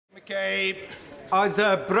McCabe. As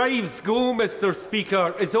bribes go, Mr.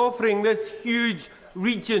 Speaker, is offering this huge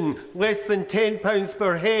region less than £10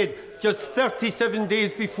 per head just 37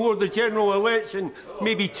 days before the general election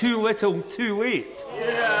may be too little, too late.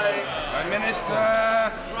 Prime Minister.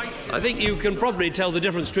 I think you can probably tell the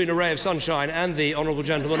difference between a ray of sunshine and the honourable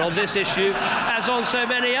gentleman on this issue, as on so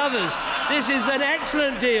many others. This is an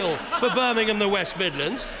excellent deal for Birmingham, the West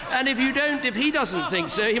Midlands, and if he doesn't think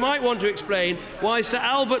so, he might want to explain why Sir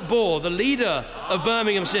Albert Bohr, the leader of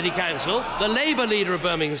Birmingham City Council, the Labour leader of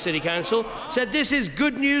Birmingham City Council, said this is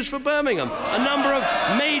good news for Birmingham. A number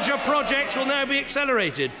of major projects will now be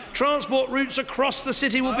accelerated. Transport routes across the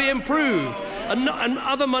city will be improved, and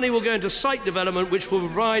other money will go into site development, which will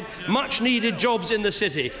provide much-needed jobs in the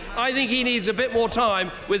city. I think he needs a bit more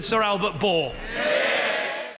time with Sir Albert Bohr.